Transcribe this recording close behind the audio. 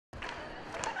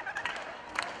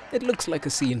It looks like a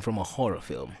scene from a horror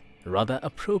film, rather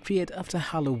appropriate after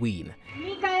Halloween.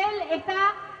 Micael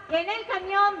está en el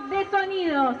camión de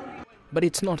sonidos. But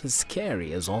it's not as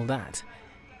scary as all that.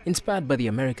 Inspired by the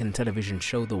American television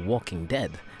show The Walking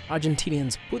Dead,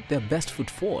 Argentinians put their best foot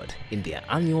forward in their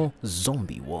annual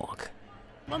zombie walk.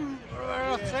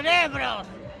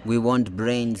 We want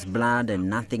brains, blood, and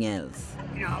nothing else.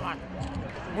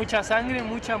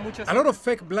 A lot of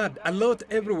fake blood, a lot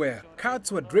everywhere.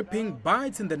 Cuts were dripping,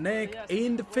 bites in the neck,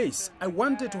 in the face. I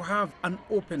wanted to have an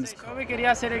open skull.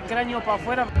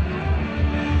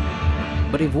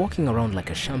 But if walking around like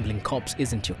a shambling corpse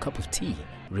isn't your cup of tea,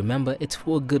 remember it's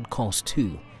for a good cause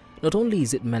too. Not only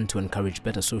is it meant to encourage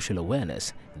better social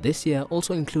awareness, this year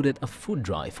also included a food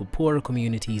drive for poorer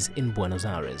communities in Buenos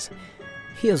Aires.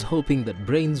 Here's hoping that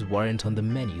brains weren't on the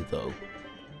menu though.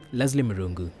 Leslie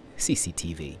Marungu,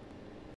 CCTV.